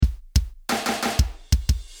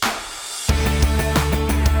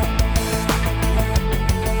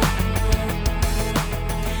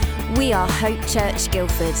We are Hope Church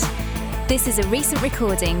Guildford. This is a recent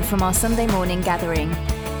recording from our Sunday morning gathering.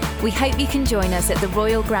 We hope you can join us at the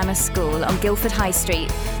Royal Grammar School on Guildford High Street,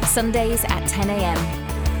 Sundays at 10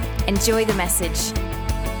 a.m. Enjoy the message.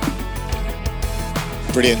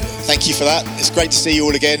 Brilliant. Thank you for that. It's great to see you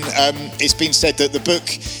all again. It's been said that the book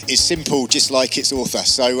is simple, just like its author.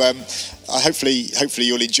 So hopefully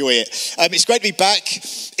you'll enjoy it. It's great to be back.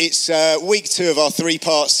 It's week 2 of our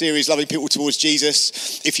 3-part series, Loving People Towards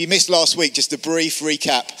Jesus. If you missed last week, just a brief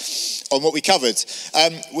recap on what we covered.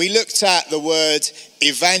 We looked at the word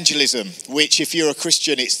evangelism, which if you're a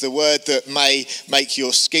Christian, it's the word that may make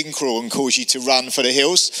your skin crawl and cause you to run for the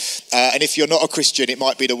hills. And if you're not a Christian, it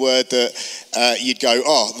might be the word that you'd go,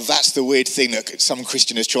 oh, that's the weird thing that some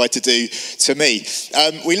Christian has tried to do to me.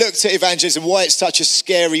 We looked at evangelism, why it's such a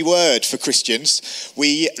scary word for Christians.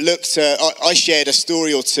 We looked at, I shared a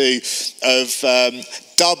story or two of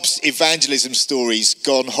Dub's evangelism stories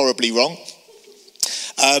gone horribly wrong.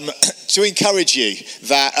 To encourage you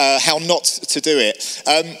that how not to do it.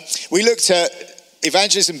 We looked at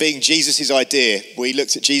evangelism being Jesus' idea. We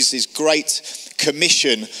looked at Jesus' great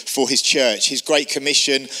commission for his church, his great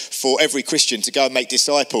commission for every Christian to go and make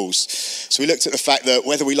disciples. So we looked at the fact that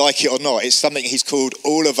whether we like it or not, it's something he's called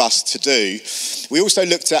all of us to do. We also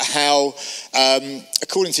looked at how,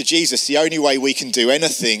 according to Jesus, the only way we can do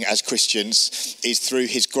anything as Christians is through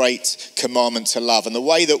his great commandment to love. And the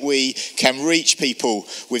way that we can reach people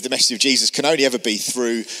with the message of Jesus can only ever be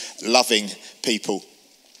through loving people.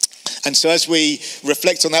 And so as we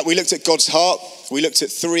reflect on that, we looked at God's heart. We looked at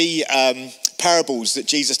 3 parables that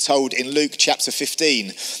Jesus told in Luke chapter 15.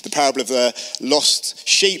 The parable of the lost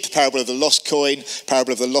sheep, parable of the lost coin,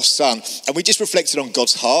 parable of the lost son. And we just reflected on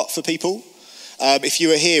God's heart for people. If you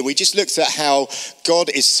were here, we just looked at how God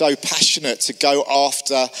is so passionate to go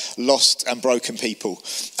after lost and broken people.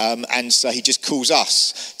 And so he just calls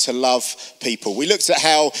us to love people. We looked at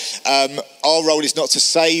how our role is not to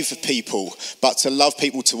save people, but to love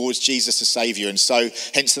people towards Jesus, the Saviour. And so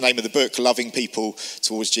hence the name of the book, Loving People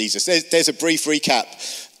Towards Jesus. There's a brief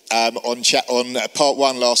recap on part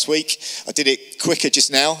 1 last week. I did it quicker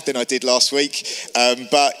just now than I did last week.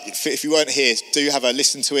 But if you weren't here, do have a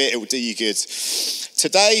listen to it. It will do you good.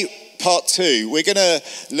 Today, part 2, we're going to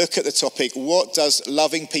look at the topic, what does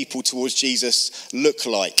loving people towards Jesus look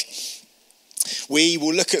like? We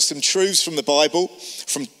will look at some truths from the Bible,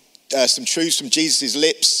 from some truths from Jesus'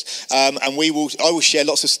 lips, and I will share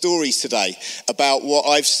lots of stories today about what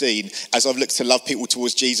I've seen as I've looked to love people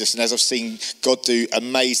towards Jesus and as I've seen God do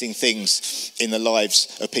amazing things in the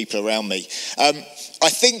lives of people around me. I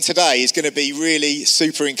think today is going to be really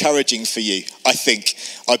super encouraging for you.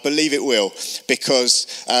 I believe it will, because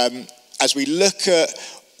as we look at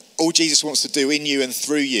all Jesus wants to do in you and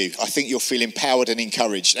through you, I think you'll feel empowered and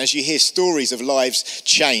encouraged. As you hear stories of lives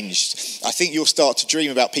changed, I think you'll start to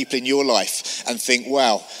dream about people in your life and think,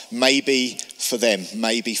 wow, maybe for them.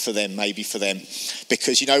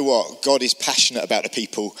 Because you know what? God is passionate about the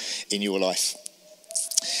people in your life.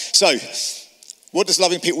 So, what does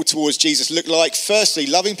loving people towards Jesus look like? Firstly,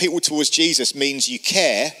 loving people towards Jesus means you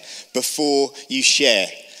care before you share.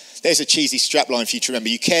 There's a cheesy strapline for you to remember.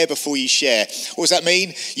 You care before you share. What does that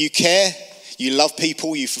mean? You care, you love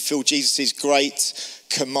people, you fulfill Jesus' great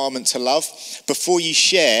commandment to love before you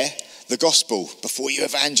share the gospel, before you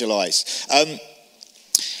evangelize.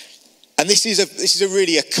 And this is a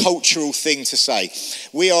really a cultural thing to say.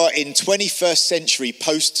 We are in 21st century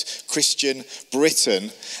post-Christian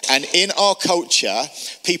Britain, and in our culture,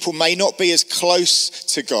 people may not be as close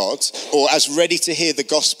to God or as ready to hear the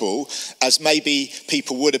gospel as maybe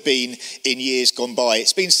people would have been in years gone by.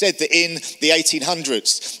 It's been said that in the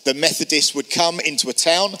 1800s, the Methodists would come into a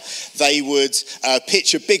town. They would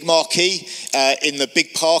pitch a big marquee in the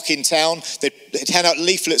big park in town. They'd hand out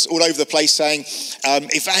leaflets all over the place saying,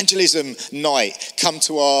 evangelism night, come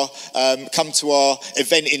to our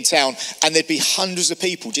event in town, and there'd be hundreds of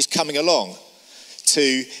people just coming along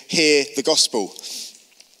to hear the gospel.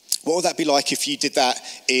 What would that be like if you did that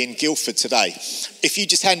in Guildford today? If you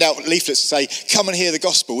just hand out leaflets and say, come and hear the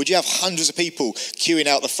gospel, would you have hundreds of people queuing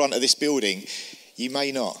out the front of this building? You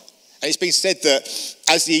may not. And it's been said that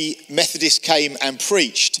as the Methodists came and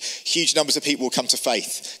preached, huge numbers of people will come to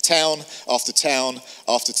faith. Town after town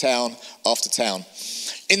after town after town.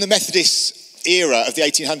 In the Methodist era of the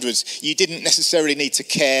 1800s, you didn't necessarily need to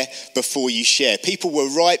care before you share. People were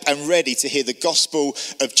ripe and ready to hear the gospel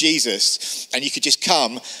of Jesus, and you could just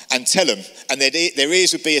come and tell them, and their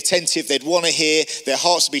ears would be attentive, they'd want to hear, their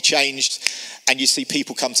hearts would be changed, and you see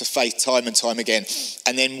people come to faith time and time again.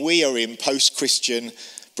 And then we are in post-Christian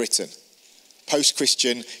Britain.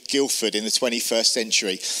 post-Christian Guildford in the 21st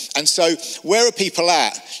century. And so where are people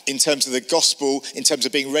at in terms of the gospel, in terms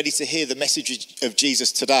of being ready to hear the message of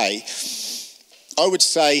Jesus today? I would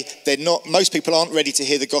say most people aren't ready to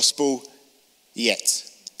hear the gospel yet.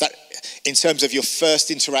 That, in terms of your first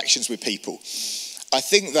interactions with people. I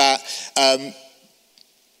think that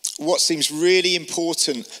what seems really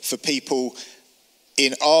important for people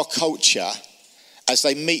in our culture as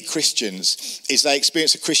they meet Christians is they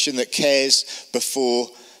experience a Christian that cares before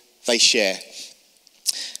they share.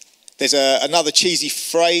 There's another cheesy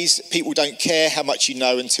phrase, people don't care how much you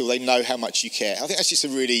know until they know how much you care. I think that's just a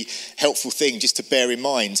really helpful thing just to bear in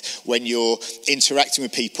mind when you're interacting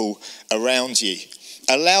with people around you.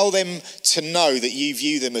 Allow them to know that you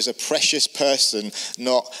view them as a precious person,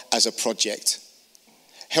 not as a project.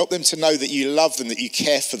 Help them to know that you love them, that you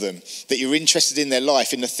care for them, that you're interested in their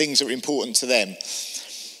life, in the things that are important to them.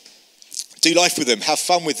 Do life with them, have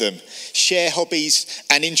fun with them, share hobbies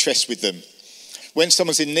and interests with them. When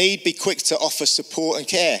someone's in need, be quick to offer support and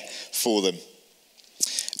care for them.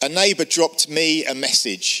 A neighbour dropped me a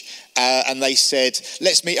message and they said,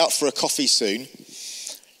 let's meet up for a coffee soon.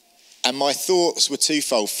 And my thoughts were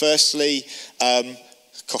twofold. Firstly,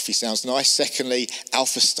 coffee sounds nice. Secondly,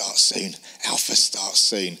 Alpha starts soon. Alpha starts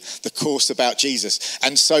soon. The course about Jesus.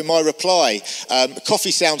 And so my reply,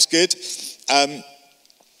 coffee sounds good.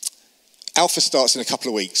 Alpha starts in a couple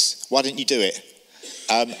of weeks. Why don't you do it?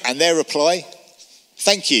 And their reply,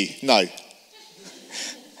 thank you, no.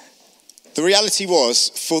 The reality was,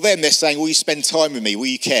 for them, they're saying, will you spend time with me? Will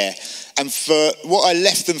you care? And for what I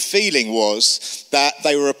left them feeling was that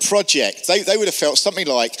they were a project. They would have felt something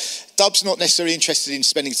like, Dub's not necessarily interested in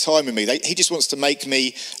spending time with me. He just wants to make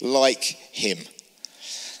me like him.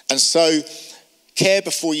 And so, care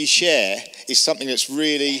before you share is something that's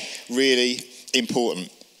really, really important.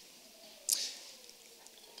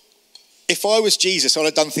 If I was Jesus, I'd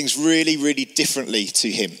have done things really, really differently to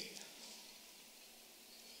him.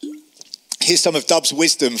 Here's some of Dub's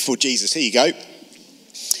wisdom for Jesus. Here you go.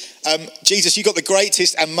 Jesus, you've got the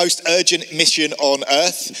greatest and most urgent mission on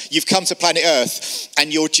earth. You've come to planet Earth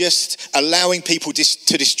and you're just allowing people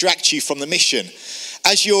to distract you from the mission.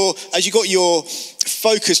 As you got your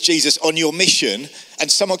focus, Jesus, on your mission and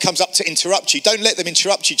someone comes up to interrupt you, don't let them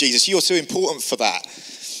interrupt you, Jesus. You're too important for that.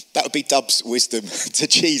 That would be Dub's wisdom to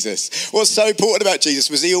Jesus. What's so important about Jesus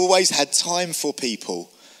was he always had time for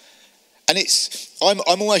people. And I'm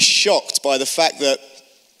almost shocked by the fact that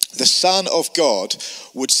the Son of God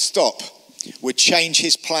would stop, would change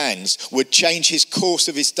his plans, would change his course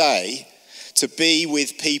of his day to be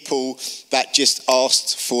with people that just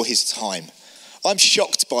asked for his time. I'm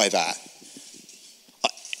shocked by that.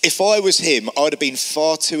 If I was him, I'd have been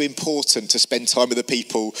far too important to spend time with the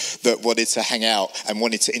people that wanted to hang out and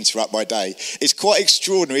wanted to interrupt my day. It's quite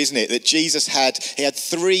extraordinary, isn't it, that Jesus had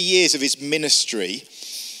 3 years of his ministry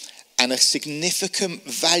and a significant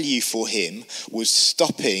value for him was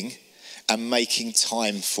stopping and making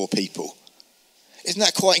time for people. Isn't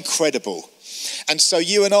that quite incredible? And so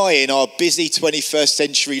you and I, in our busy 21st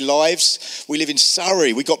century lives, we live in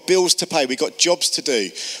Surrey. We've got bills to pay. We've got jobs to do.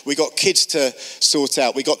 We've got kids to sort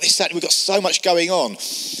out. We've got this, that. We've got so much going on.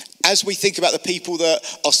 As we think about the people that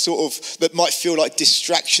are that might feel like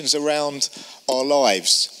distractions around our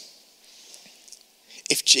lives,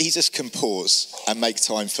 if Jesus can pause and make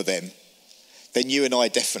time for them, then you and I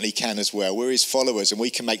definitely can as well. We're his followers and we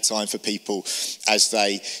can make time for people as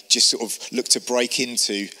they just sort of look to break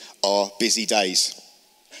into our busy days.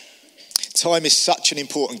 Time is such an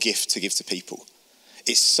important gift to give to people.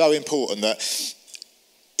 It's so important that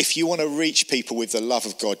if you want to reach people with the love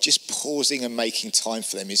of God, just pausing and making time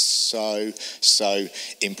for them is so, so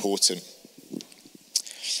important.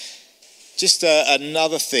 Just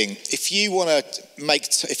another thing, if you want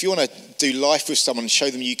to do life with someone and show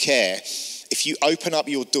them you care, if you open up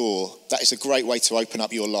your door, that is a great way to open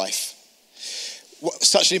up your life.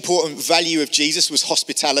 Such an important value of Jesus was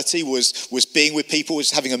hospitality, was being with people, was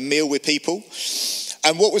having a meal with people.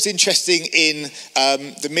 And what was interesting in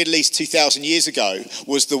the Middle East 2,000 years ago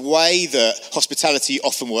was the way that hospitality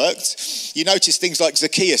often worked. You notice things like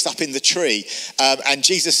Zacchaeus up in the tree, and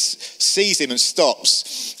Jesus sees him and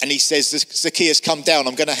stops, and he says, Zacchaeus, come down,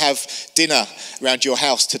 I'm going to have dinner around your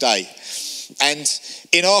house today. And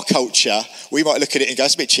in our culture, we might look at it and go,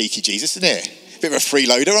 it's a bit cheeky, Jesus, isn't it? A bit of a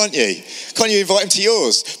freeloader, aren't you? Can't you invite him to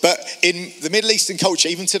yours? But in the Middle Eastern culture,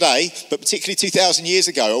 even today, but particularly 2,000 years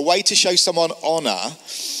ago, a way to show someone honour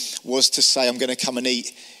was to say, I'm going to come and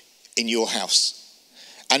eat in your house.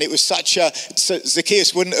 And it was so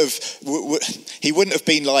Zacchaeus wouldn't have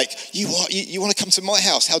been like, you want to come to my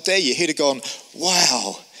house? How dare you? He'd have gone,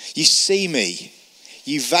 wow, you see me.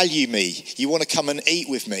 You value me. You want to come and eat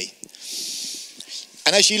with me.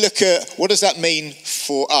 And as you look at what does that mean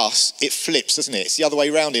for us, it flips, doesn't it? It's the other way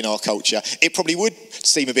around in our culture. It probably would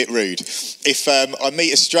seem a bit rude if I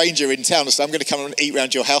meet a stranger in town and say, I'm going to come and eat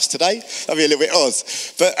around your house today. That'd be a little bit odd.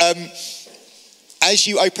 But as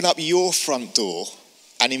you open up your front door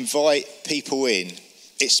and invite people in,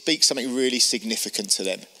 it speaks something really significant to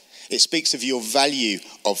them. It speaks of your value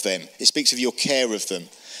of them. It speaks of your care of them.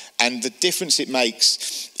 And the difference it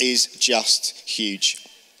makes is just huge.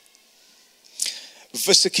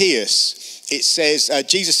 For Zacchaeus, it says,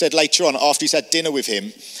 Jesus said later on, after he's had dinner with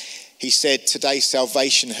him, he said, today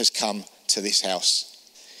salvation has come to this house.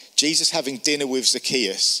 Jesus having dinner with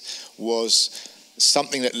Zacchaeus was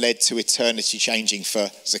something that led to eternity changing for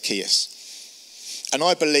Zacchaeus. And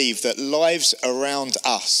I believe that lives around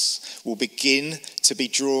us will begin to be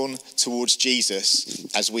drawn towards Jesus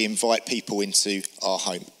as we invite people into our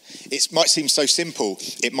home. It might seem so simple.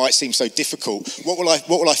 It might seem so difficult. What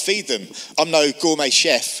will I feed them? I'm no gourmet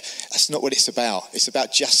chef. That's not what it's about. It's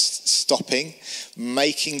about just stopping,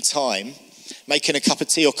 making time, making a cup of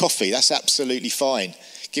tea or coffee. That's absolutely fine.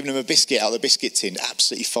 Giving them a biscuit out of the biscuit tin,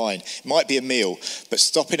 absolutely fine. It might be a meal, but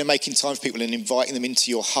stopping and making time for people and inviting them into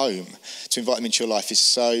your home, to invite them into your life is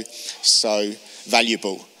so, so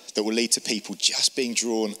valuable that will lead to people just being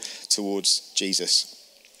drawn towards Jesus.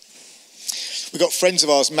 We've got friends of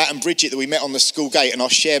ours, Matt and Bridget, that we met on the school gate, and I'll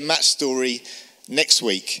share Matt's story next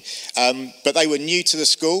week. But they were new to the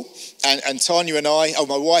school, and Tanya and I,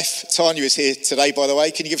 my wife Tanya is here today, by the way.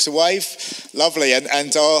 Can you give us a wave? Lovely.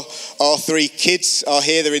 And our 3 kids are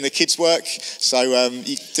here. They're in the kids' work. So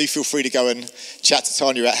you do feel free to go and chat to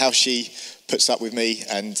Tanya about how she puts up with me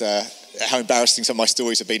and how embarrassing some of my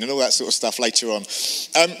stories have been and all that sort of stuff later on.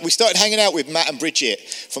 We started hanging out with Matt and Bridget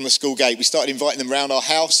from the school gate. We started inviting them around our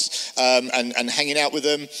house and hanging out with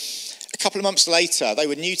them. A couple of months later, they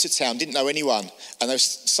were new to town, didn't know anyone, and they were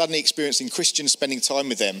suddenly experiencing Christians spending time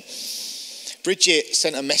with them. Bridget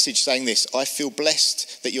sent a message saying this: I feel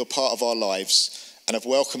blessed that you're part of our lives and have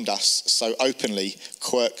welcomed us so openly,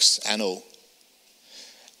 quirks and all.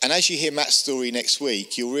 And as you hear Matt's story next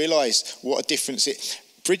week, you'll realise what a difference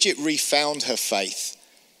Bridget refound her faith,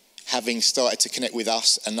 having started to connect with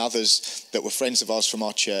us and others that were friends of ours from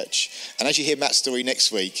our church. And as you hear Matt's story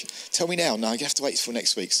next week, tell me now. No, you have to wait till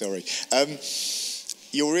next week, sorry.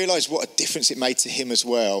 You'll realise what a difference it made to him as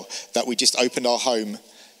well, that we just opened our home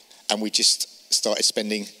and we just started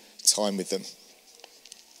spending time with them.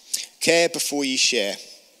 Care before you share.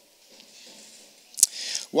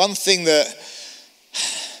 One thing that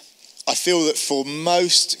I feel that for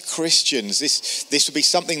most Christians, this would be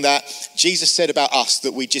something that Jesus said about us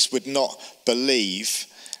that we just would not believe.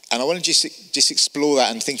 And I want to just explore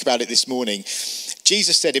that and think about it this morning.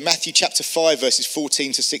 Jesus said in Matthew chapter 5, verses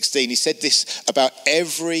 14 to 16, he said this about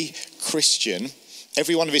every Christian,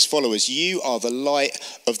 every one of his followers: you are the light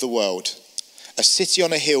of the world. A city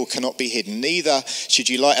on a hill cannot be hidden. Neither should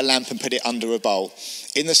you light a lamp and put it under a bowl.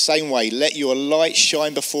 In the same way, let your light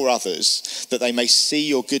shine before others, that they may see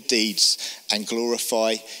your good deeds and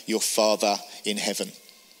glorify your Father in heaven.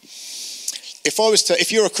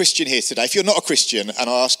 If you're a Christian here today, if you're not a Christian, and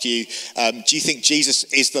I ask you, do you think Jesus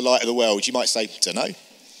is the light of the world? You might say, don't know.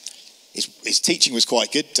 His teaching was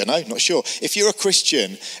quite good, don't know, not sure. If you're a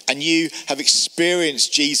Christian and you have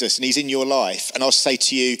experienced Jesus and he's in your life, and I'll say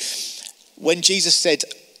to you, when Jesus said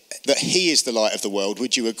that he is the light of the world,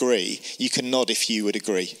 would you agree? You can nod if you would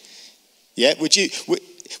agree. Yeah, would you?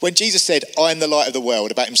 When Jesus said, I am the light of the world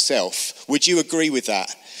about himself, would you agree with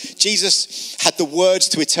that? Jesus had the words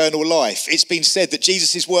to eternal life. It's been said that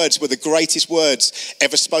Jesus' words were the greatest words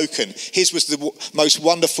ever spoken. His was the most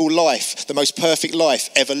wonderful life, the most perfect life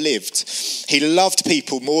ever lived. He loved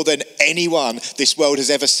people more than anyone this world has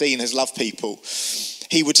ever seen has loved people.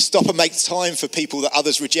 He would stop and make time for people that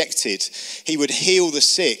others rejected. He would heal the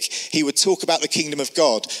sick. He would talk about the kingdom of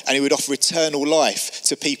God, and he would offer eternal life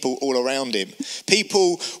to people all around him.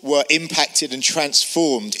 People were impacted and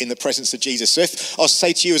transformed in the presence of Jesus. So if I was to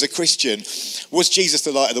say to you as a Christian, was Jesus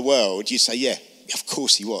the light of the world? You'd say, yeah, of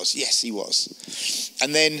course he was. Yes, he was.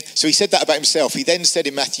 And then, so he said that about himself. He then said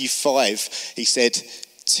in Matthew 5, he said,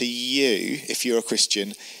 to you, if you're a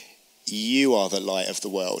Christian, you are the light of the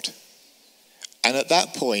world. And at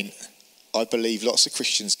that point, I believe lots of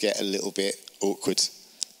Christians get a little bit awkward.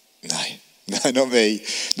 No, not me.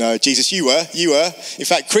 No, Jesus, you were. In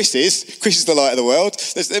fact, Chris is the light of the world.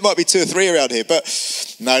 There might be 2 or 3 around here, but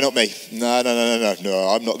no, not me. No,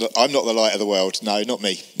 I'm not the light of the world. No, not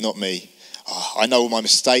me. Oh, I know all my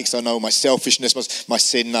mistakes. I know all my selfishness, my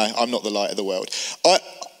sin. No, I'm not the light of the world.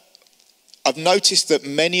 I've noticed that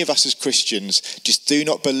many of us as Christians just do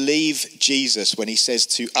not believe Jesus when he says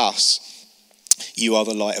to us, you are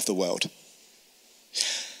the light of the world.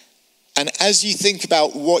 And as you think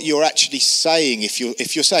about what you're actually saying, if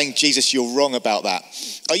you're saying, Jesus, you're wrong about that,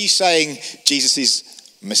 are you saying Jesus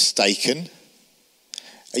is mistaken?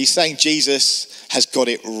 Are you saying Jesus has got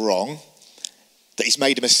it wrong? That he's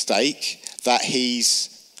made a mistake? That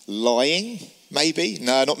he's lying? Maybe?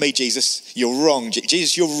 No, not me, Jesus. You're wrong.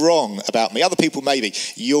 Jesus, you're wrong about me. Other people, maybe.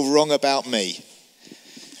 You're wrong about me.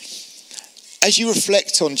 As you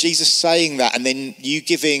reflect on Jesus saying that, and then you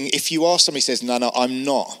giving, if you are somebody who says, no, I'm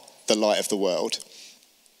not the light of the world,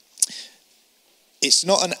 it's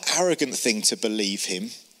not an arrogant thing to believe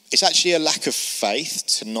him. It's actually a lack of faith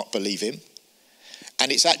to not believe him.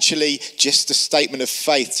 And it's actually just a statement of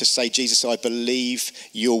faith to say, Jesus, I believe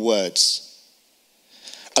your words.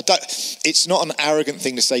 It's not an arrogant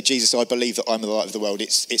thing to say, Jesus, I believe that I'm the light of the world.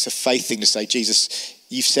 It's a faith thing to say, Jesus,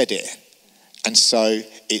 you've said it. And so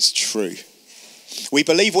it's true. We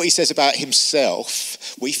believe what he says about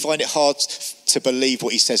himself. We find it hard to believe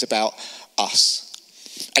what he says about us.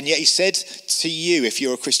 And yet he said to you, if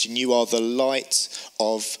you're a Christian, you are the light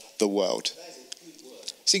of the world.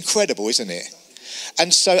 It's incredible, isn't it?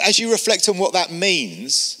 And so as you reflect on what that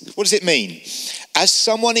means, what does it mean? As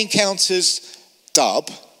someone encounters Dub,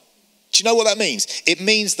 do you know what that means? It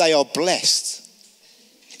means they are blessed.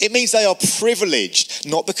 It means they are privileged,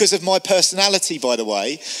 not because of my personality, by the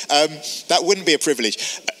way. That wouldn't be a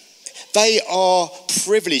privilege. They are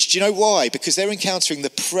privileged. Do you know why? Because they're encountering the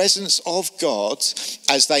presence of God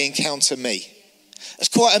as they encounter me. That's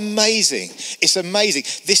quite amazing. It's amazing.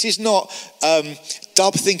 This is not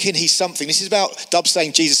Dub thinking he's something. This is about Dub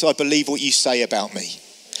saying, Jesus, I believe what you say about me.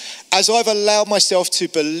 As I've allowed myself to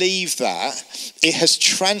believe that, it has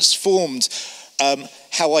transformed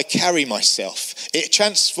how I carry myself. It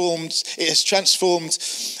has transformed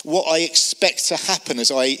what I expect to happen as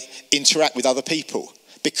I interact with other people.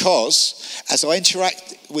 Because as I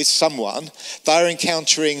interact with someone, they're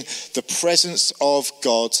encountering the presence of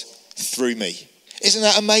God through me. Isn't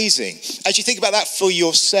that amazing? As you think about that for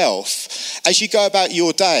yourself, as you go about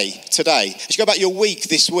your day today, as you go about your week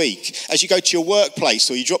this week, as you go to your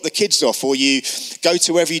workplace or you drop the kids off or you go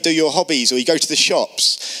to wherever you do your hobbies or you go to the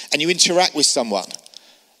shops and you interact with someone,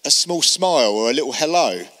 a small smile or a little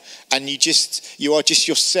hello, and you are just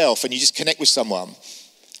yourself and you just connect with someone,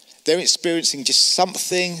 they're experiencing just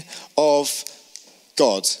something of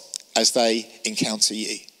God as they encounter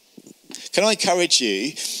you. Can I encourage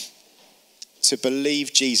you to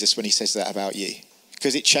believe Jesus when he says that about you?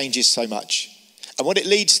 Because it changes so much. And what it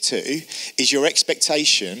leads to is your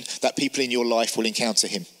expectation that people in your life will encounter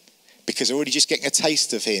him. Because they're already just getting a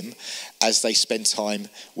taste of him as they spend time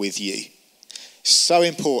with you. So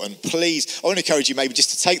important. Please, I want to encourage you maybe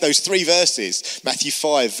just to take those 3 verses, Matthew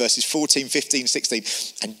 5, verses 14, 15, 16,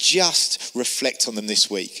 and just reflect on them this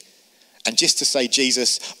week. And just to say,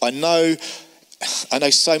 Jesus, I know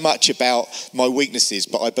so much about my weaknesses,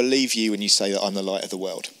 but I believe you when you say that I'm the light of the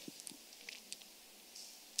world.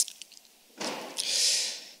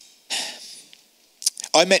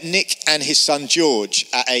 I met Nick and his son George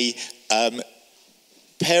at a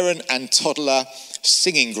parent and toddler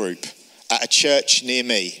singing group at a church near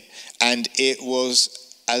me, and it was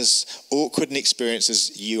as awkward an experience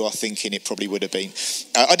as you are thinking it probably would have been.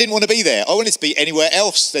 I didn't want to be there. I wanted to be anywhere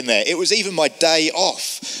else than there. It was even my day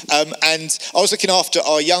off. And I was looking after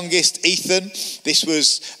our youngest, Ethan. This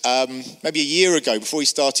was maybe a year ago before he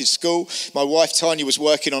started school. My wife, Tanya, was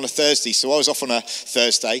working on a Thursday, so I was off on a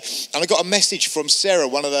Thursday. And I got a message from Sarah,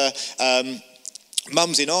 one of the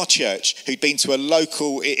mums in our church who'd been to a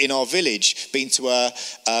local in our village, been to a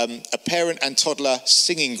parent and toddler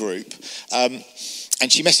singing group.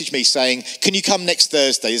 And she messaged me saying, can you come next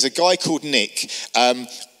Thursday? There's a guy called Nick,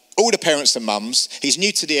 all the parents and mums. He's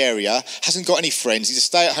new to the area, hasn't got any friends. He's a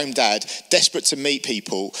stay-at-home dad, desperate to meet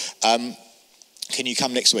people. Can you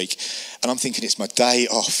come next week? And I'm thinking, it's my day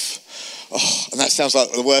off. Oh, and that sounds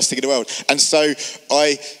like the worst thing in the world. And so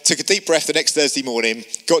I took a deep breath the next Thursday morning,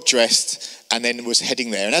 got dressed, and then was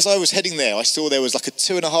heading there. And as I was heading there, I saw there was like a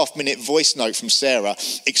 2.5-minute voice note from Sarah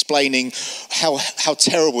explaining how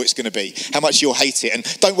terrible it's going to be, how much you'll hate it. And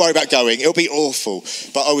don't worry about going, it'll be awful.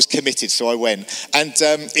 But I was committed, so I went. And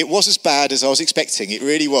it was as bad as I was expecting. It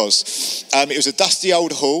really was. It was a dusty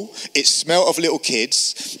old hall. It smelled of little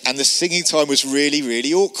kids. And the singing time was really,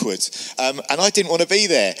 really awkward. And I didn't want to be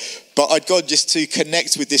there. But I'd gone just to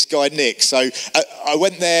connect with this guy, Nick. So I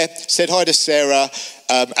went there, said hi to Sarah,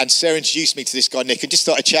 and Sarah introduced me to this guy, Nick, and just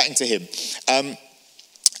started chatting to him.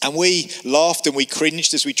 And we laughed and we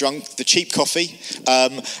cringed as we drank the cheap coffee,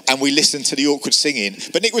 and we listened to the awkward singing.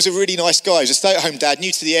 But Nick was a really nice guy. He was a stay-at-home dad,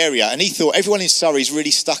 new to the area, and he thought everyone in Surrey is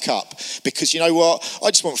really stuck up because, you know what, I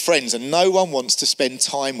just want friends and no one wants to spend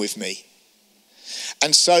time with me.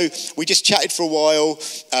 And so we just chatted for a while.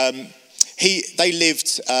 They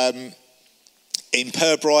lived in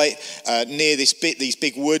Pirbright, near these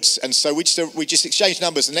big woods, and so we just exchanged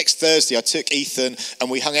numbers. The next Thursday, I took Ethan and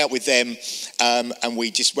we hung out with them, and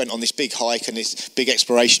we just went on this big hike and this big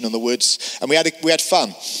exploration on the woods, and we had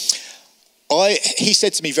fun. He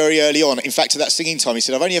said to me very early on, in fact, at that singing time, he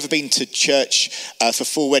said, "I've only ever been to church for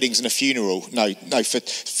 4 weddings and a funeral. No, for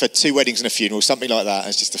 2 weddings and a funeral, something like that."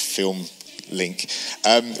 It's just a film link.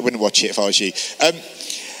 I wouldn't watch it if I was you.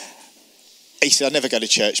 He said, "I never go to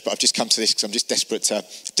church, but I've just come to this because I'm just desperate to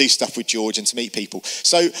do stuff with George and to meet people."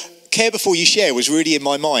 So care before you share was really in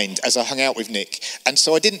my mind as I hung out with Nick. And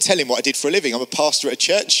so I didn't tell him what I did for a living. I'm a pastor at a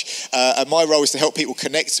church, and my role is to help people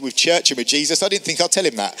connect with church and with Jesus. I didn't think I'd tell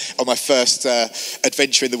him that on my first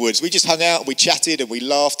adventure in the woods. We just hung out, and we chatted, and we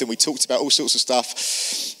laughed, and we talked about all sorts of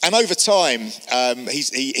stuff. And over time,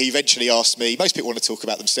 he eventually asked me, most people want to talk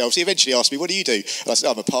about themselves, he eventually asked me, "What do you do?" And I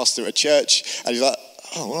said, "I'm a pastor at a church." And he's like,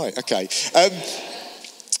 "Oh, right, okay."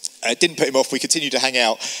 It didn't put him off. We continued to hang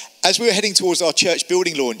out. As we were heading towards our church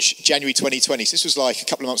building launch, January 2020, so this was like a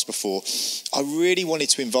couple of months before, I really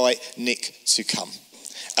wanted to invite Nick to come.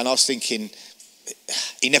 And I was thinking,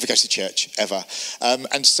 he never goes to church, ever.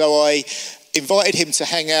 And so I invited him to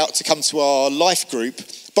hang out, to come to our life group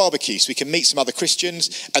barbecue so we can meet some other Christians,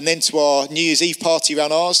 and then to our New Year's Eve party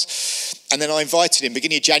around ours. And then I invited him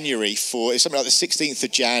beginning of January for something like the 16th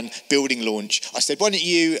of Jan building launch. I said, "Why don't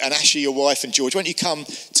you and Ashley, your wife, and George, why don't you come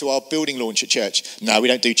to our building launch at church?" "No, we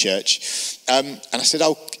don't do church." And I said,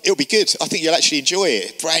 "Oh, it'll be good. I think you'll actually enjoy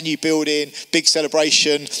it. Brand new building, big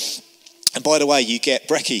celebration. And by the way, you get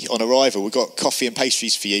brekkie on arrival. We've got coffee and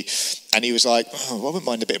pastries for you." And he was like, "Oh, well, I wouldn't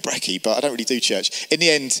mind a bit of brekkie, but I don't really do church." In the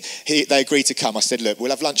end, they agreed to come. I said, "Look, we'll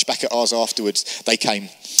have lunch back at ours afterwards." They came.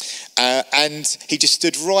 And he just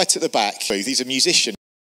stood right at the back. He's a musician,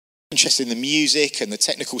 interested in the music and the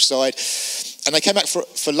technical side. And they came back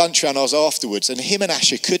for lunch around ours afterwards. And him and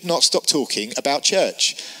Asher could not stop talking about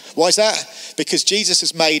church. Why is that? Because Jesus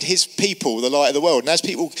has made his people the light of the world. And as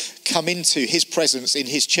people come into his presence in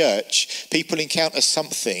his church, people encounter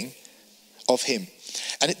something of him.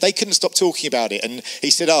 And they couldn't stop talking about it. And he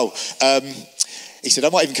said, I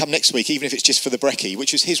might even come next week, even if it's just for the brekkie,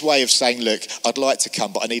 which was his way of saying, "Look, I'd like to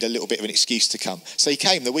come, but I need a little bit of an excuse to come." So he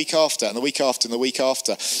came the week after, and the week after, and the week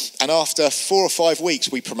after. And after 4 or 5 weeks,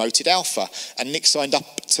 we promoted Alpha, and Nick signed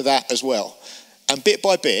up to that as well. And bit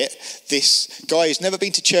by bit, this guy who's never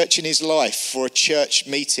been to church in his life for a church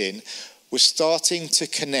meeting was starting to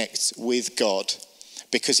connect with God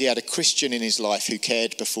because he had a Christian in his life who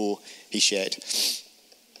cared before he shared.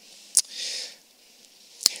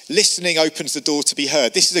 Listening opens the door to be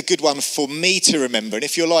heard. This is a good one for me to remember. And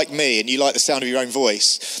if you're like me and you like the sound of your own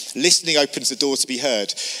voice, listening opens the door to be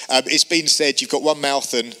heard. It's been said you've got one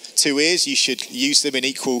mouth and 2 ears. You should use them in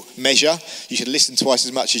equal measure. You should listen twice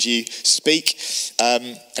as much as you speak.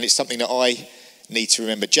 And it's something that I need to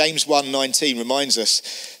remember. James 1:19 reminds us,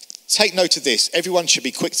 "Take note of this. Everyone should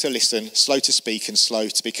be quick to listen, slow to speak, and slow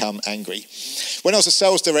to become angry." When I was a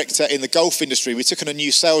sales director in the golf industry, we took on a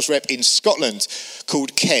new sales rep in Scotland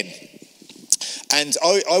called Ken. And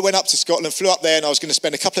I went up to Scotland, flew up there, and I was going to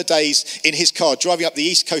spend a couple of days in his car, driving up the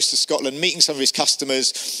east coast of Scotland, meeting some of his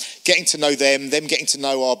customers, getting to know them getting to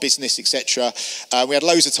know our business, etc. We had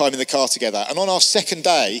loads of time in the car together. And on our second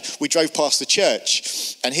day, we drove past the church.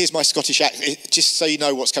 And here's my Scottish accent. Just so you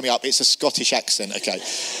know what's coming up, it's a Scottish accent, okay?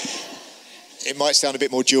 It might sound a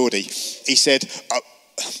bit more Geordie. He said,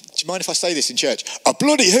 "Do you mind if I say this in church? I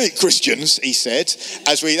bloody hate Christians," he said.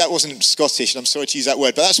 That wasn't Scottish, and I'm sorry to use that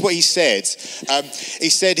word, but that's what he said.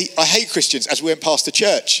 He said, "I hate Christians," as we went past the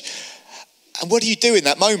church. And what do you do in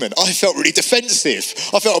that moment? I felt really defensive.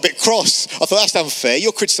 I felt a bit cross. I thought, that's unfair.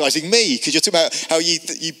 You're criticising me because you're talking about how you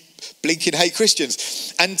blinking hate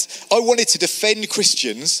Christians. And I wanted to defend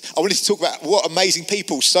Christians. I wanted to talk about what amazing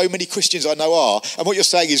people so many Christians I know are. And what you're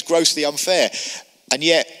saying is grossly unfair. And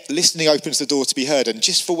yet, listening opens the door to be heard. And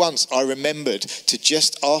just for once, I remembered to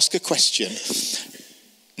just ask a question.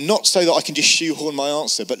 Not so that I can just shoehorn my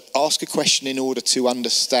answer, but ask a question in order to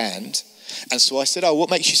understand. And so I said, "Oh, what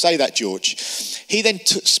makes you say that, George?" He then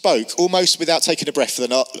spoke almost without taking a breath for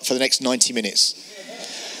the next 90 minutes.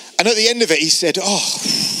 And at the end of it, he said, "Oh,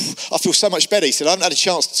 I feel so much better." He said, "I haven't had a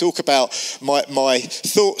chance to talk about my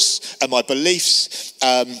thoughts and my beliefs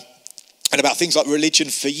and about things like religion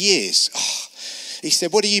for years." He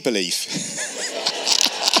said, "What do you believe?"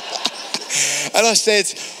 And I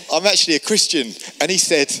said, I'm actually a Christian. And he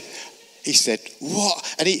said,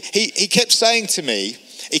 what? And he kept saying to me,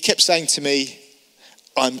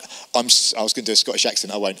 I was going to do a Scottish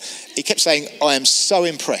accent, I won't. He kept saying, I am so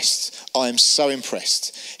impressed.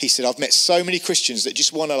 He said, I've met so many Christians that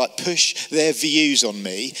just want to push their views on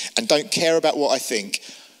me and don't care about what I think.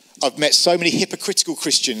 I've met so many hypocritical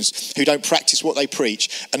Christians who don't practice what they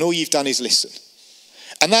preach, and all you've done is listen.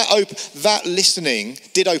 And that listening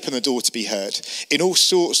did open the door to be heard in all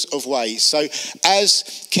sorts of ways. So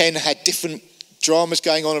as Ken had different dramas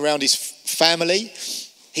going on around his family,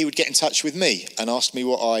 he would get in touch with me and ask me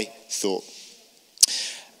what I thought.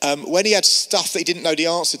 When he had stuff that he didn't know the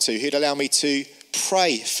answer to, he'd allow me to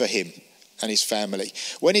pray for him and his family.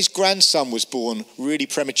 When his grandson was born really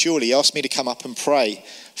prematurely, he asked me to come up and pray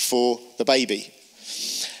for the baby.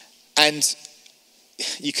 And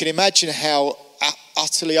you can imagine how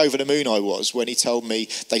utterly over the moon I was when he told me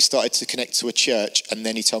they started to connect to a church, and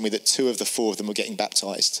then he told me that 2 of the 4 of them were getting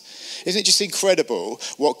baptized. Isn't it just incredible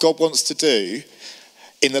what God wants to do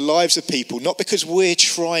in the lives of people, not because we're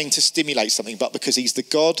trying to stimulate something, but because he's the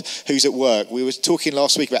God who's at work. We were talking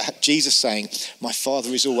last week about Jesus saying, my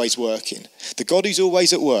Father is always working. The God who's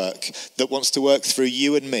always at work, that wants to work through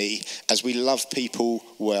you and me as we love people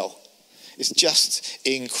well. It's just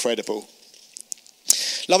incredible.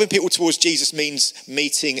 Loving people towards Jesus means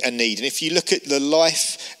meeting a need. And if you look at the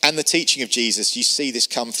life and the teaching of Jesus, you see this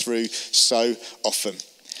come through so often.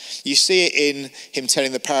 You see it in him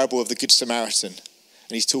telling the parable of the Good Samaritan.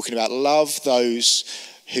 And he's talking about love those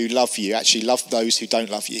who love you. Actually, love those who don't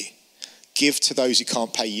love you. Give to those who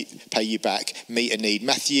can't pay you back. Meet a need.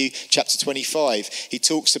 Matthew chapter 25, he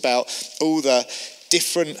talks about all the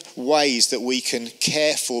different ways that we can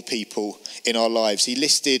care for people in our lives. He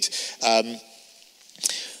listed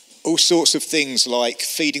all sorts of things like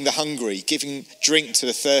feeding the hungry, giving drink to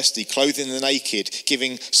the thirsty, clothing the naked,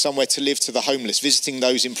 giving somewhere to live to the homeless, visiting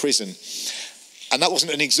those in prison. And that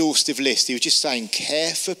wasn't an exhaustive list. He was just saying,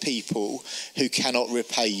 care for people who cannot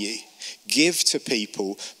repay you. Give to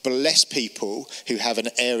people, bless people who have an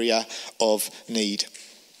area of need.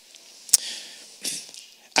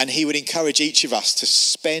 And he would encourage each of us to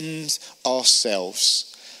spend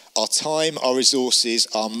ourselves, our time, our resources,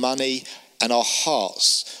 our money, and our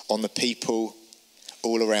hearts on the people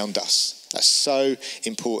all around us. That's so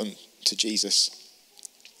important to Jesus.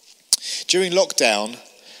 During lockdown,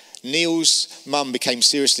 Neil's mum became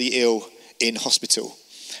seriously ill in hospital.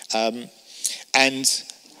 And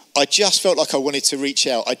I just felt like I wanted to reach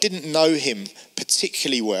out. I didn't know him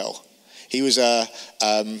particularly well. He was a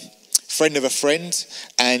friend of a friend,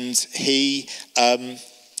 and I'd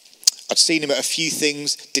seen him at a few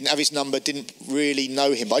things, didn't have his number, didn't really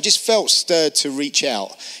know him. But I just felt stirred to reach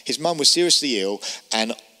out. His mum was seriously ill,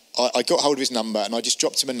 and I got hold of his number, and I just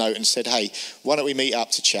dropped him a note and said, hey, why don't we meet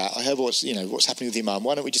up to chat? I heard what's happening with your mum.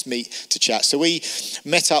 Why don't we just meet to chat? So we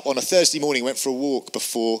met up on a Thursday morning, went for a walk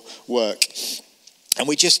before work. And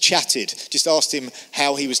we just chatted, just asked him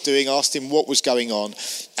how he was doing, asked him what was going on,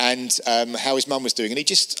 and how his mum was doing. And he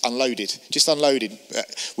just unloaded.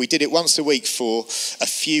 We did it once a week for a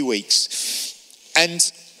few weeks. And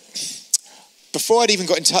before I'd even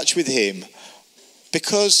got in touch with him,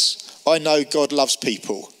 because I know God loves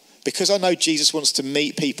people, because I know Jesus wants to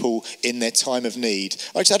meet people in their time of need,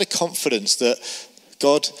 I just had a confidence that,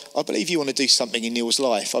 God, I believe you want to do something in Neil's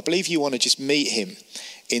life. I believe you want to just meet him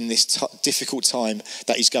in this difficult time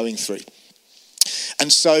that he's going through.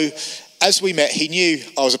 And so as we met, he knew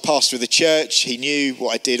I was a pastor of the church. He knew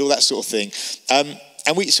what I did, all that sort of thing.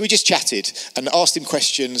 And we just chatted and asked him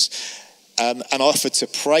questions. And I offered to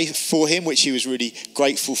pray for him, which he was really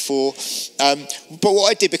grateful for. But what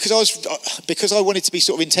I did, because I wanted to be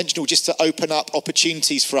sort of intentional, just to open up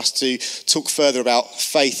opportunities for us to talk further about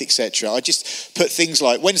faith, etc. I just put things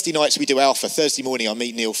like Wednesday nights we do Alpha. Thursday morning I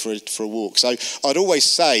meet Neil for a walk. So I'd always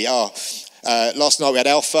say, last night we had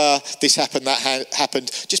Alpha, this happened, that happened.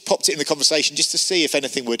 Just popped it in the conversation just to see if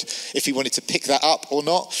he wanted to pick that up or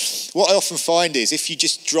not. What I often find is if you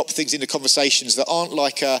just drop things into conversations that aren't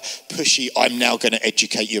like a pushy, I'm now going to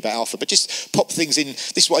educate you about Alpha, but just pop things in.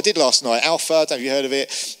 This is what I did last night, Alpha, don't know if you heard of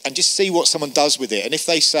it, and just see what someone does with it. And if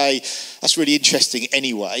they say, that's really interesting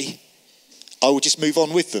anyway, I will just move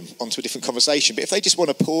on with them onto a different conversation. But if they just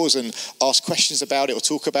want to pause and ask questions about it or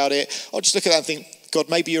talk about it, I'll just look at that and think, God,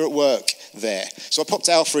 maybe you're at work there. So I popped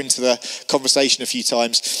Alpha into the conversation a few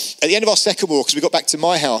times. At the end of our second walk, as we got back to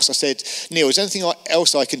my house, I said, Neil, is there anything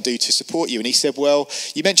else I can do to support you? And he said, well,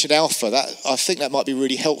 you mentioned Alpha. I think that might be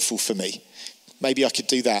really helpful for me. Maybe I could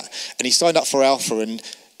do that. And he signed up for Alpha and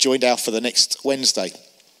joined Alpha the next Wednesday.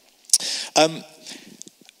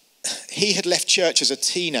 He had left church as a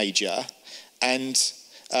teenager and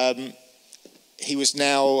he was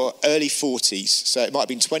now early 40s, so it might have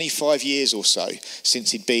been 25 years or so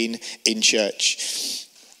since he'd been in church.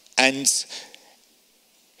 And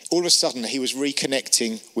all of a sudden, he was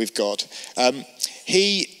reconnecting with God.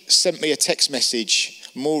 He sent me a text message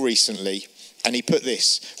more recently, and he put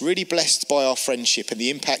this: really blessed by our friendship and the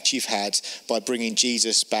impact you've had by bringing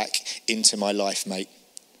Jesus back into my life, mate.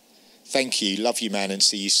 Thank you, love you, man, and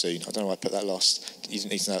see you soon. I don't know why I put that last. You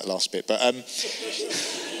didn't need to know that last bit, but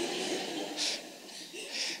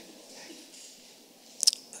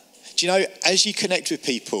do you know, as you connect with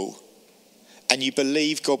people and you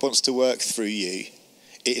believe God wants to work through you,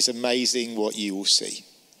 it is amazing what you will see.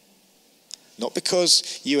 Not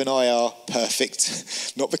because you and I are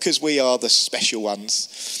perfect, not because we are the special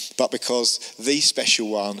ones, but because the special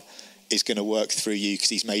one is going to work through you because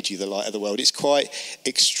he's made you the light of the world. It's quite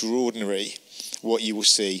extraordinary what you will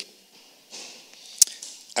see.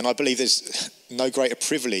 And I believe there's no greater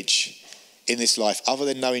privilege in this life other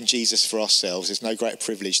than knowing Jesus for ourselves. There's no greater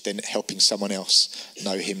privilege than helping someone else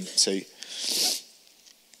know him too.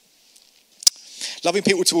 Loving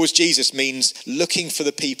people towards Jesus means looking for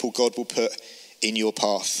the people God will put in your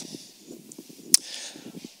path.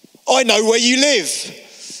 I know where you live.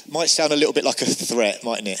 Might sound a little bit like a threat,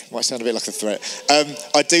 mightn't it? Might sound a bit like a threat.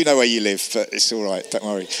 I do know where you live, but it's all right, don't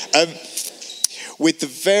worry. With the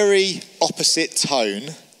very opposite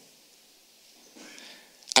tone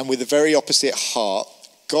and with the very opposite heart,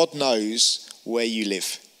 God knows where you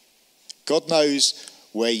live. God knows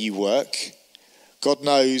where you work. God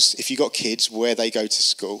knows, if you've got kids, where they go to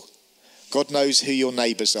school. God knows who your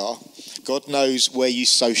neighbours are. God knows where you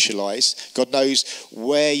socialise. God knows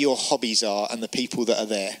where your hobbies are and the people that are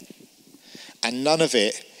there. And none of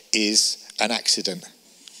it is an accident.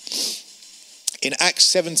 In Acts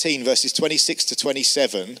 17, verses 26 to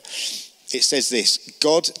 27, it says this: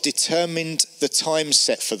 God determined the time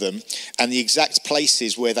set for them and the exact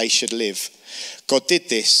places where they should live. God did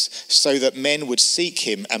this so that men would seek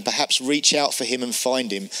him and perhaps reach out for him and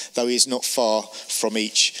find him, though he is not far from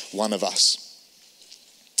each one of us.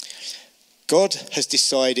 God has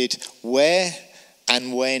decided where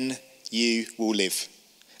and when you will live.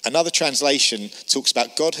 Another translation talks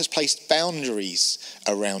about God has placed boundaries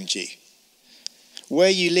around you. Where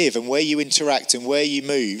you live and where you interact and where you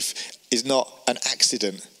move is not an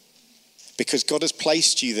accident, because God has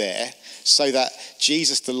placed you there so that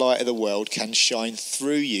Jesus, the light of the world, can shine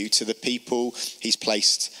through you to the people he's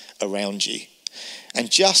placed around you.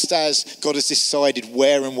 And just as God has decided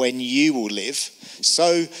where and when you will live,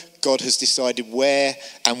 so God has decided where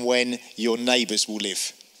and when your neighbours will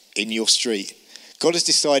live in your street. God has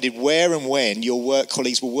decided where and when your work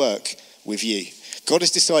colleagues will work with you. God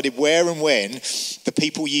has decided where and when the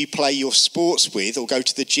people you play your sports with or go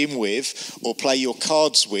to the gym with or play your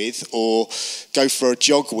cards with or go for a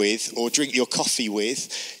jog with or drink your coffee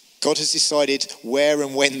with, God has decided where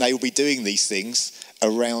and when they will be doing these things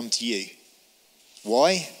around you.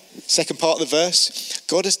 Why? Second part of the verse,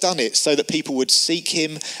 God has done it so that people would seek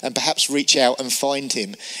him and perhaps reach out and find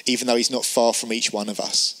him, even though he's not far from each one of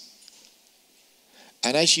us.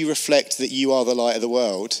 And as you reflect that you are the light of the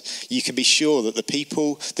world, you can be sure that the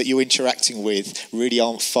people that you're interacting with really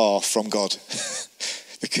aren't far from God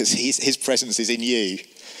because his presence is in you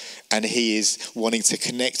and he is wanting to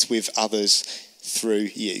connect with others through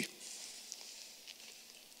you.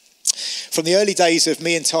 From the early days of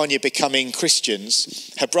me and Tanya becoming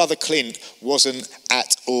Christians, her brother Clint wasn't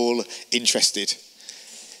at all interested.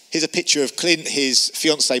 Here's a picture of Clint, his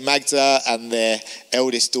fiancée Magda, and their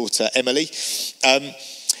eldest daughter Emily. In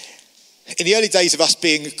the early days of us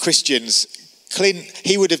being Christians, Clint,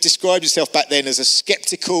 he would have described himself back then as a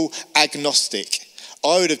skeptical agnostic.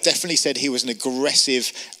 I would have definitely said he was an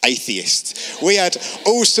aggressive atheist. We had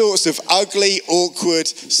all sorts of ugly, awkward,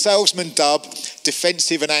 salesman dub,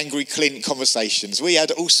 defensive and angry Clint conversations. We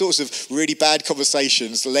had all sorts of really bad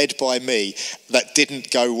conversations led by me that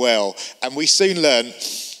didn't go well. And we soon learned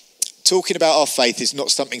talking about our faith is not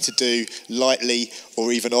something to do lightly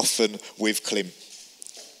or even often with Clint.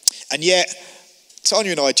 And yet,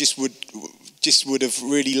 Tanya and I just would have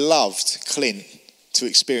really loved Clint to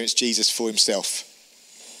experience Jesus for himself.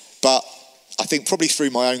 But I think probably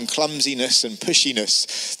through my own clumsiness and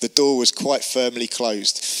pushiness, the door was quite firmly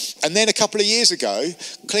closed. And then a couple of years ago,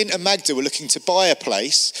 Clint and Magda were looking to buy a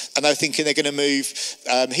place and they were thinking they're going to move,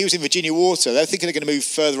 he was in Virginia Water, they were thinking they're going to move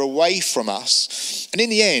further away from us. And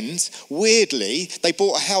in the end, weirdly, they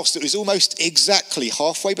bought a house that was almost exactly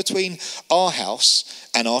halfway between our house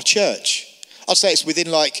and our church. I'd say it's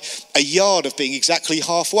within like a yard of being exactly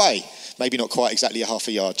halfway. Maybe not quite exactly a half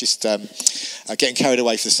a yard, just getting carried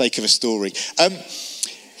away for the sake of a story.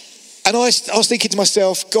 And I was thinking to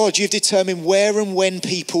myself, God, you've determined where and when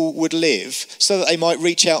people would live so that they might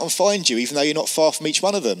reach out and find you, even though you're not far from each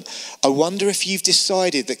one of them. I wonder if you've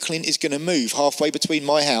decided that Clint is going to move halfway between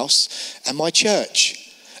my house and my church.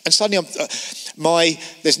 And suddenly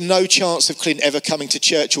there's no chance of Clint ever coming to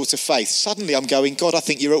church or to faith. Suddenly I'm going, God, I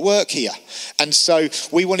think you're at work here. And so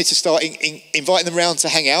we wanted to start inviting them around to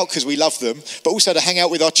hang out because we love them, but also to hang out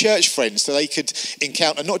with our church friends so they could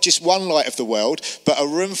encounter not just one light of the world, but a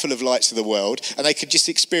room full of lights of the world. And they could just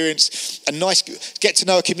experience get to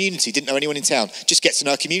know a community. Didn't know anyone in town. Just get to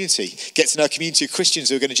know a community. Get to know a community of Christians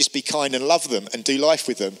who are going to just be kind and love them and do life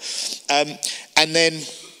with them. And then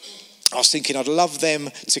I was thinking I'd love them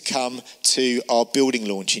to come to our building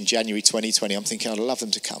launch in January 2020. I'm thinking I'd love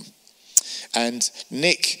them to come. And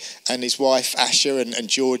Nick and his wife, Asher and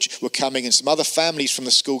George were coming, and some other families from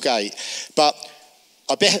the school gate. But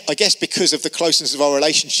I guess because of the closeness of our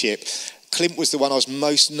relationship, Clint was the one I was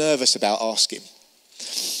most nervous about asking.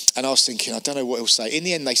 And I was thinking, I don't know what he'll say. In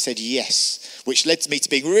the end, they said yes, which led to me to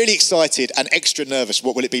being really excited and extra nervous.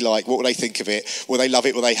 What will it be like? What will they think of it? Will they love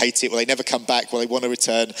it? Will they hate it? Will they never come back? Will they want to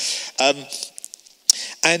return?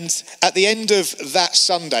 And at the end of that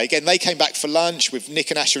Sunday, again, they came back for lunch with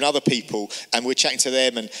Nick and Asher and other people, and we're chatting to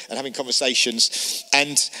them and having conversations.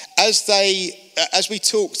 And as we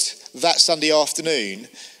talked that Sunday afternoon,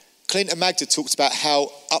 Clint and Magda talked about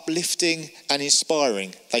how uplifting and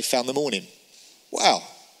inspiring they found the morning. Wow.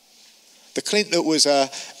 The Clint that was an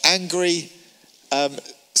angry,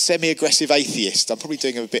 semi-aggressive atheist, I'm probably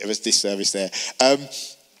doing a bit of a disservice there,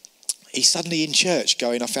 he's suddenly in church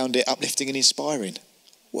going, I found it uplifting and inspiring.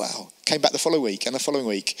 Wow. Came back the following week and the following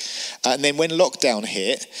week. And then when lockdown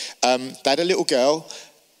hit, they had a little girl,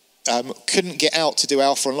 couldn't get out to do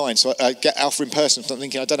Alpha online, so get Alpha in person. So I'm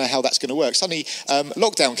thinking, I don't know how that's going to work. Suddenly,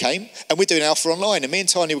 lockdown came, and we're doing Alpha online, and me and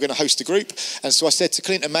Tanya were going to host a group. And so I said to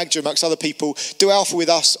Clint and Magda, amongst other people, do Alpha with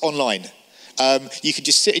us online. You can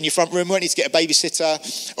just sit in your front room, won't need to get a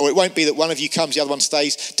babysitter, or it won't be that one of you comes, the other one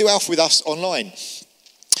stays. Do Alpha with us online.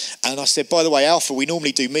 And I said, by the way, Alpha, we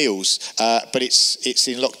normally do meals, but it's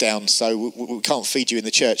in lockdown, so we can't feed you in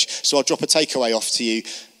the church. So I'll drop a takeaway off to you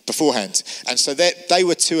beforehand. And so they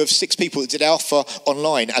were 2 of 6 people that did Alpha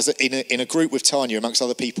online in a group with Tanya, amongst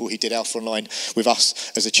other people who did Alpha online with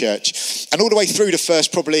us as a church. And all the way through the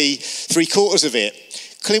first probably 3/4 of it,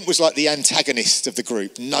 Clint was like the antagonist of the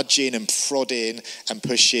group, nudging and prodding and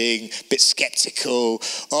pushing, a bit sceptical.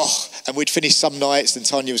 And we'd finish some nights and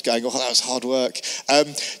Tanya was going, that was hard work.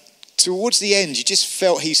 Towards the end, you just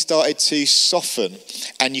felt he started to soften,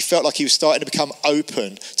 and you felt like he was starting to become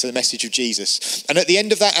open to the message of Jesus. And at the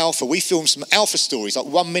end of that Alpha, we filmed some Alpha stories, like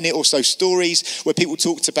 1 minute or so stories where people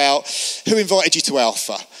talked about who invited you to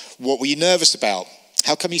Alpha, what were you nervous about,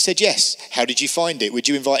 how come you said yes, how did you find it, would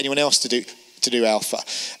you invite anyone else to do Alpha?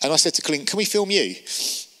 And I said to Clint, can we film you?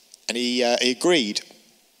 And he agreed.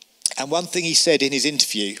 And one thing he said in his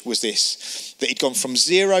interview was this, that he'd gone from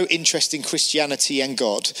 0 interest in Christianity and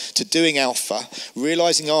God to doing Alpha,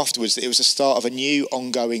 realising afterwards that it was the start of a new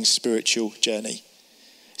ongoing spiritual journey.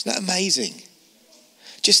 Isn't that amazing?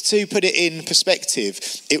 Just to put it in perspective,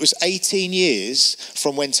 it was 18 years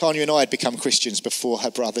from when Tanya and I had become Christians before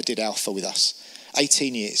her brother did Alpha with us.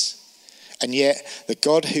 18 years. And yet the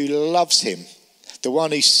God who loves him, the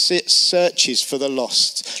one who searches for the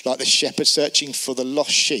lost, like the shepherd searching for the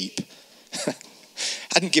lost sheep,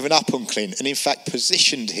 hadn't given up on Clint, and in fact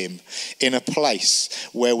positioned him in a place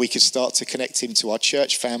where we could start to connect him to our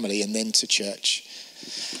church family and then to church.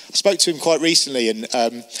 I spoke to him quite recently, and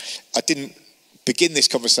I didn't begin this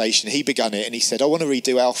conversation. He began it, and he said, I want to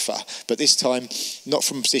redo Alpha, but this time not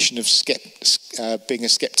from a position of being a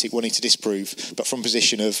skeptic wanting to disprove, but from a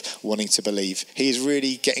position of wanting to believe. He is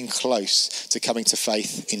really getting close to coming to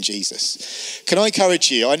faith in Jesus. Can I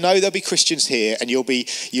encourage you? I know there'll be Christians here, and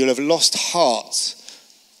you'll have lost heart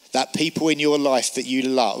that people in your life that you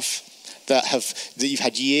love, that you've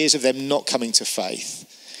had years of them not coming to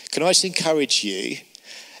faith. Can I just encourage you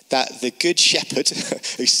that the good shepherd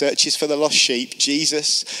who searches for the lost sheep,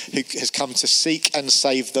 Jesus, who has come to seek and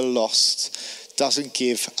save the lost, doesn't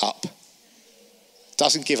give up.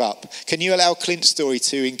 Doesn't give up. Can you allow Clint's story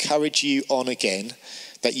to encourage you on again,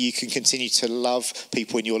 that you can continue to love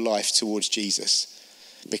people in your life towards Jesus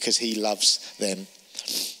because he loves them?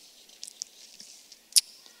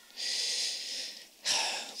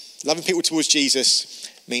 Loving people towards Jesus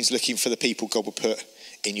means looking for the people God will put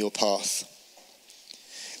in your path.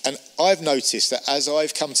 And I've noticed that as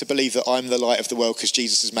I've come to believe that I'm the light of the world because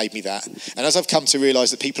Jesus has made me that, and as I've come to realise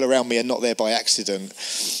that people around me are not there by accident,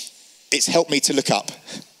 it's helped me to look up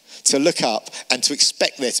and to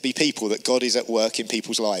expect there to be people that God is at work in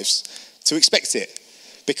people's lives. To expect it.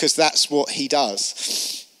 because that's what he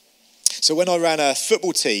does. So when I ran a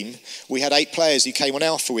football team, we had 8 players who came on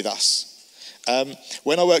Alpha with us.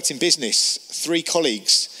 When I worked in business, 3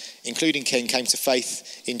 colleagues, including Ken, came to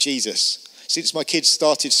faith in Jesus. Since my kids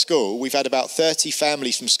started school, we've had about 30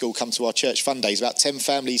 families from school come to our church fun days, about 10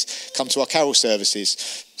 families come to our carol services,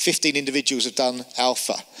 15 individuals have done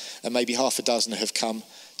Alpha, and maybe half a dozen have come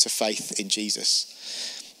to faith in Jesus.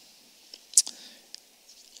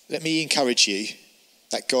 Let me encourage you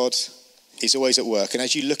that God is always at work, and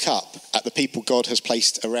as you look up at the people God has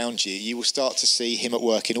placed around you, you will start to see him at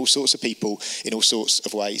work in all sorts of people, in all sorts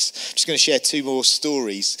of ways. I'm just going to share 2 more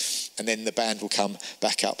stories, and then the band will come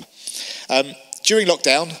back up. During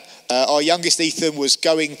lockdown, our youngest Ethan was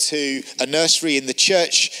going to a nursery in the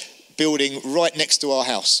church building right next to our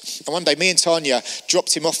house. And one day, me and Tanya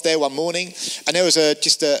dropped him off there one morning, and there was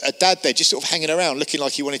just a dad there, just sort of hanging around, looking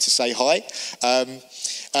like he wanted to say hi.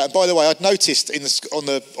 By the way, I'd noticed on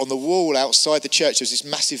the wall outside the church there was this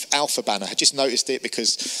massive Alpha banner. I just noticed it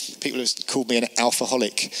because people have called me an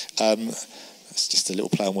alphaholic. That's just a little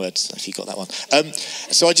play on words, if you got that one.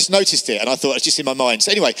 So I just noticed it, and I thought it was just in my mind. So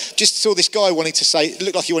anyway, just saw this guy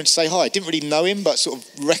looked like he wanted to say hi. I didn't really know him, but sort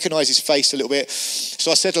of recognised his face a little bit. So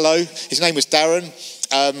I said hello. His name was Darren.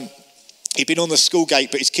 He'd been on the school gate,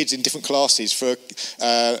 but his kids in different classes for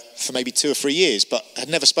maybe 2 or 3 years, but had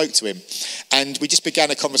never spoke to him. And we just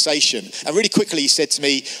began a conversation. And really quickly he said to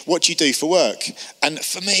me, "What do you do for work?" And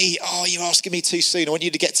for me, you're asking me too soon. I want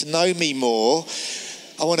you to get to know me more.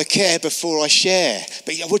 I want to care before I share.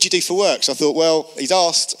 But what do you do for work? So I thought, well, he's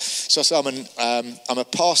asked. So I said, I'm a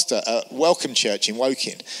pastor at Welcome Church in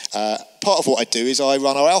Woking. Part of what I do is I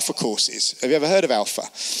run our Alpha courses. Have you ever heard of Alpha?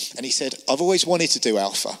 And he said, "I've always wanted to do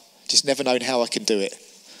Alpha, just never known how I can do it."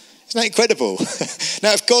 Isn't that incredible?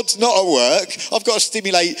 Now, if God's not at work, I've got to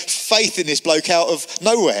stimulate faith in this bloke out of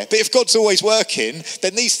nowhere. But if God's always working,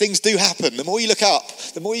 then these things do happen. The more you look up,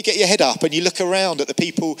 the more you get your head up and you look around at the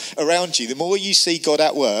people around you, the more you see God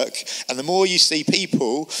at work, and the more you see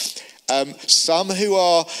people, some who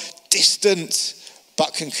are distant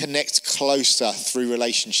but can connect closer through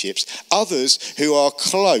relationships, others who are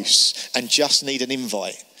close and just need an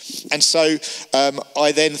invite. And so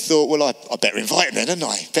I then thought, well, I better invite him then, hadn't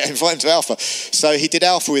I? Better invite him to Alpha. So he did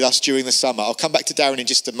Alpha with us during the summer. I'll come back to Darren in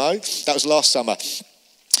just a mo. That was last summer.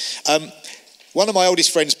 One of my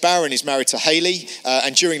oldest friends, Barron, is married to Hayley,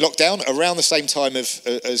 and during lockdown, around the same time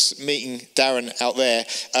as meeting Darren out there,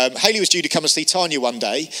 Hayley was due to come and see Tanya one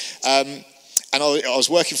day. And I was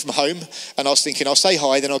working from home, and I was thinking, I'll say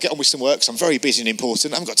hi, then I'll get on with some work, because I'm very busy and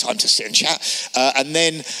important. I haven't got time to sit and chat. And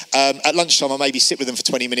then at lunchtime, I'll maybe sit with them for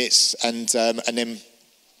 20 minutes and then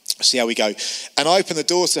see how we go. And I opened the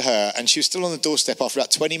door to her, and she was still on the doorstep after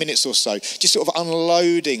about 20 minutes or so, just sort of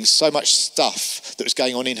unloading so much stuff that was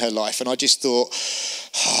going on in her life. And I just thought,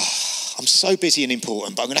 I'm so busy and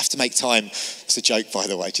important, but I'm going to have to make time. It's a joke, by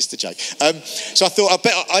the way, just a joke. So I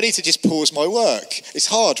thought, I need to just pause my work. It's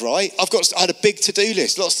hard, right? I had a big to-do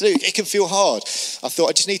list, lots to do. It can feel hard. I thought,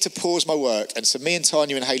 I just need to pause my work. And so me and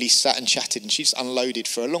Tanya and Hayley sat and chatted, and she just unloaded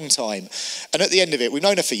for a long time. And at the end of it, we've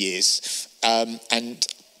known her for years. And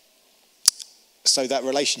so that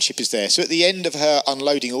relationship is there. So at the end of her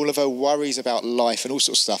unloading all of her worries about life and all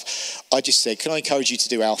sorts of stuff, I just said, can I encourage you to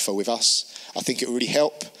do Alpha with us? I think it will really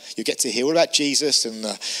help. You'll get to hear all about Jesus and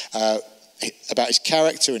about his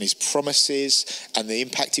character and his promises and the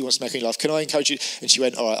impact he wants to make in your life. Can I encourage you? And she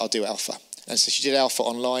went, all right, I'll do Alpha. And so she did Alpha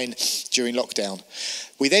online during lockdown.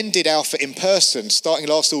 We then did Alpha in person, starting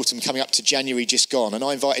last autumn, coming up to January just gone. And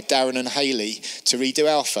I invited Darren and Hayley to redo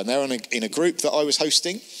Alpha. And they're in a group that I was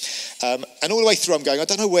hosting. And all the way through, I'm going, I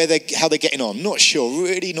don't know how they're getting on. Not sure,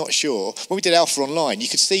 really not sure. When we did Alpha online, you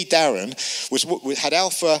could see Darren had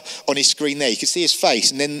Alpha on his screen there. You could see his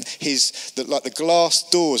face, and then the glass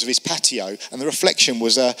doors of his patio, and the reflection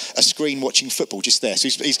was a screen watching football just there. So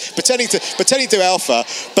he's pretending to do Alpha,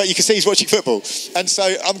 but you can see he's watching football. And so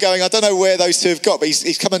I'm going, I don't know where those two have got, but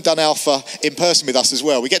he's come and done Alpha in person with us as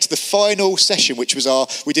well. We get to the final session, which was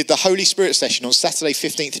we did the Holy Spirit session on Saturday,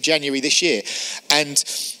 15th of January this year. And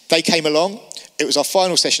they came along. It was our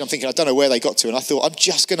final session. I'm thinking, I don't know where they got to. And I thought, I'm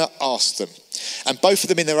just going to ask them. And both of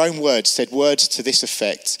them in their own words said words to this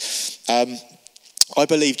effect. I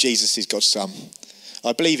believe Jesus is God's son.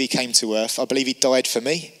 I believe he came to earth. I believe he died for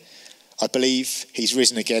me. I believe he's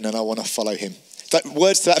risen again, and I want to follow him.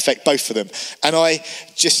 Words to that effect, both of them. And I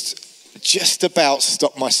just about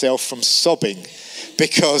stopped myself from sobbing,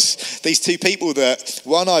 because these two people that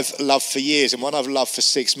one I've loved for years and one I've loved for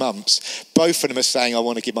 6 months, both of them are saying, I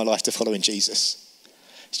want to give my life to following Jesus.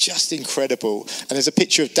 Just incredible. And there's a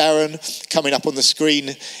picture of Darren coming up on the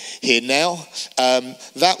screen here now.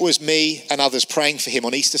 That was me and others praying for him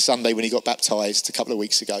on Easter Sunday when he got baptised a couple of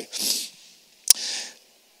weeks ago.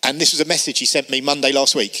 And this was a message he sent me Monday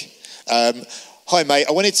last week. Hi mate,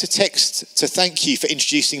 I wanted to text to thank you for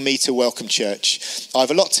introducing me to Welcome Church. I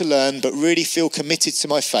have a lot to learn, but really feel committed to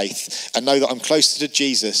my faith and know that I'm closer to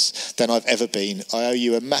Jesus than I've ever been. I owe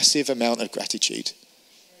you a massive amount of gratitude.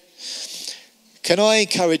 Can I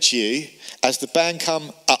encourage you, as the band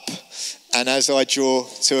come up and as I draw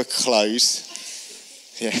to a close,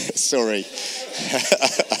 sorry.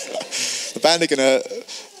 The band are going to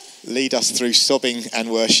lead us through sobbing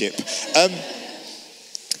and worship.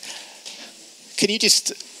 Can you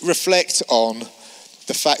just reflect on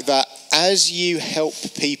the fact that as you help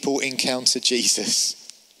people encounter Jesus,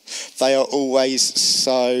 they are always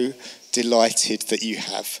so delighted that you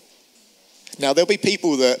have. Now, there'll be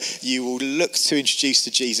people that you will look to introduce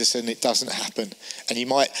to Jesus and it doesn't happen. And you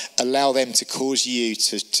might allow them to cause you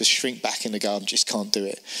to shrink back in the garden, just can't do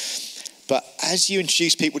it. But as you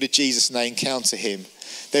introduce people to Jesus and they encounter him,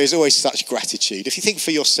 there is always such gratitude. If you think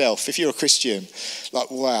for yourself, if you're a Christian, like,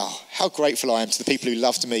 wow, how grateful I am to the people who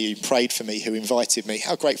loved me, who prayed for me, who invited me,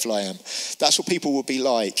 how grateful I am. That's what people will be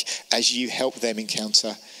like as you help them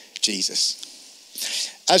encounter Jesus.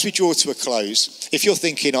 As we draw to a close, if you're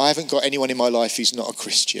thinking, I haven't got anyone in my life who's not a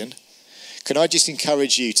Christian, can I just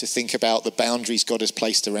encourage you to think about the boundaries God has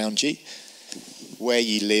placed around you, where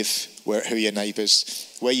you live, who are your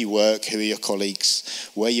neighbours, where you work, who are your colleagues,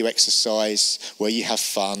 where you exercise, where you have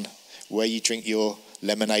fun, where you drink your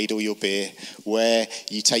lemonade or your beer, where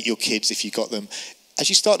you take your kids if you've got them. As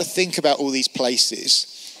you start to think about all these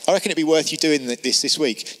places, I reckon it'd be worth you doing this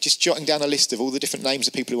week, just jotting down a list of all the different names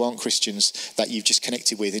of people who aren't Christians that you've just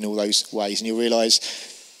connected with in all those ways. And you'll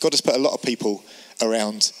realise God has put a lot of people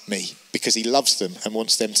around me because he loves them and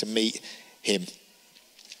wants them to meet him.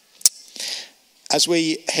 As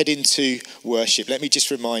we head into worship, let me just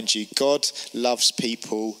remind you, God loves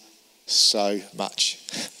people so much.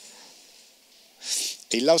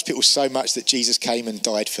 He loves people so much that Jesus came and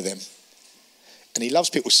died for them. And he loves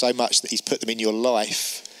people so much that he's put them in your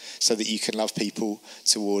life so that you can love people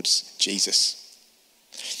towards Jesus.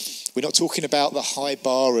 We're not talking about the high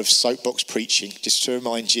bar of soapbox preaching, just to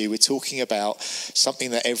remind you, we're talking about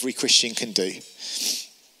something that every Christian can do.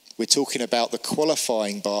 We're talking about the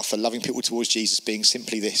qualifying bar for loving people towards Jesus being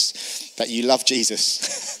simply this, that you love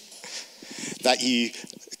Jesus, that you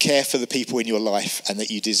care for the people in your life and that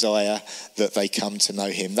you desire that they come to know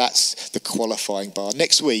him. That's the qualifying bar.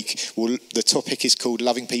 Next week, the topic is called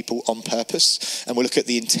Loving People on Purpose, and we'll look at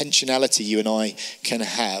the intentionality you and I can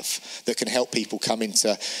have that can help people come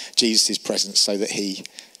into Jesus' presence so that he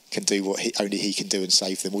can do what only he can do and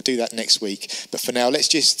save them. We'll do that next week. But for now, let's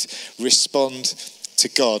just respond to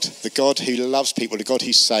God, the God who loves people, the God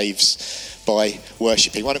who saves, by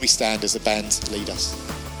worshipping. Why don't we stand as the band lead us?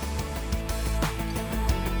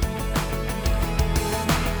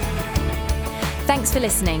 Thanks for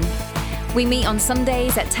listening. We meet on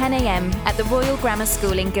Sundays at 10 a.m. at the Royal Grammar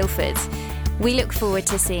School in Guildford. We look forward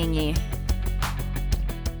to seeing you.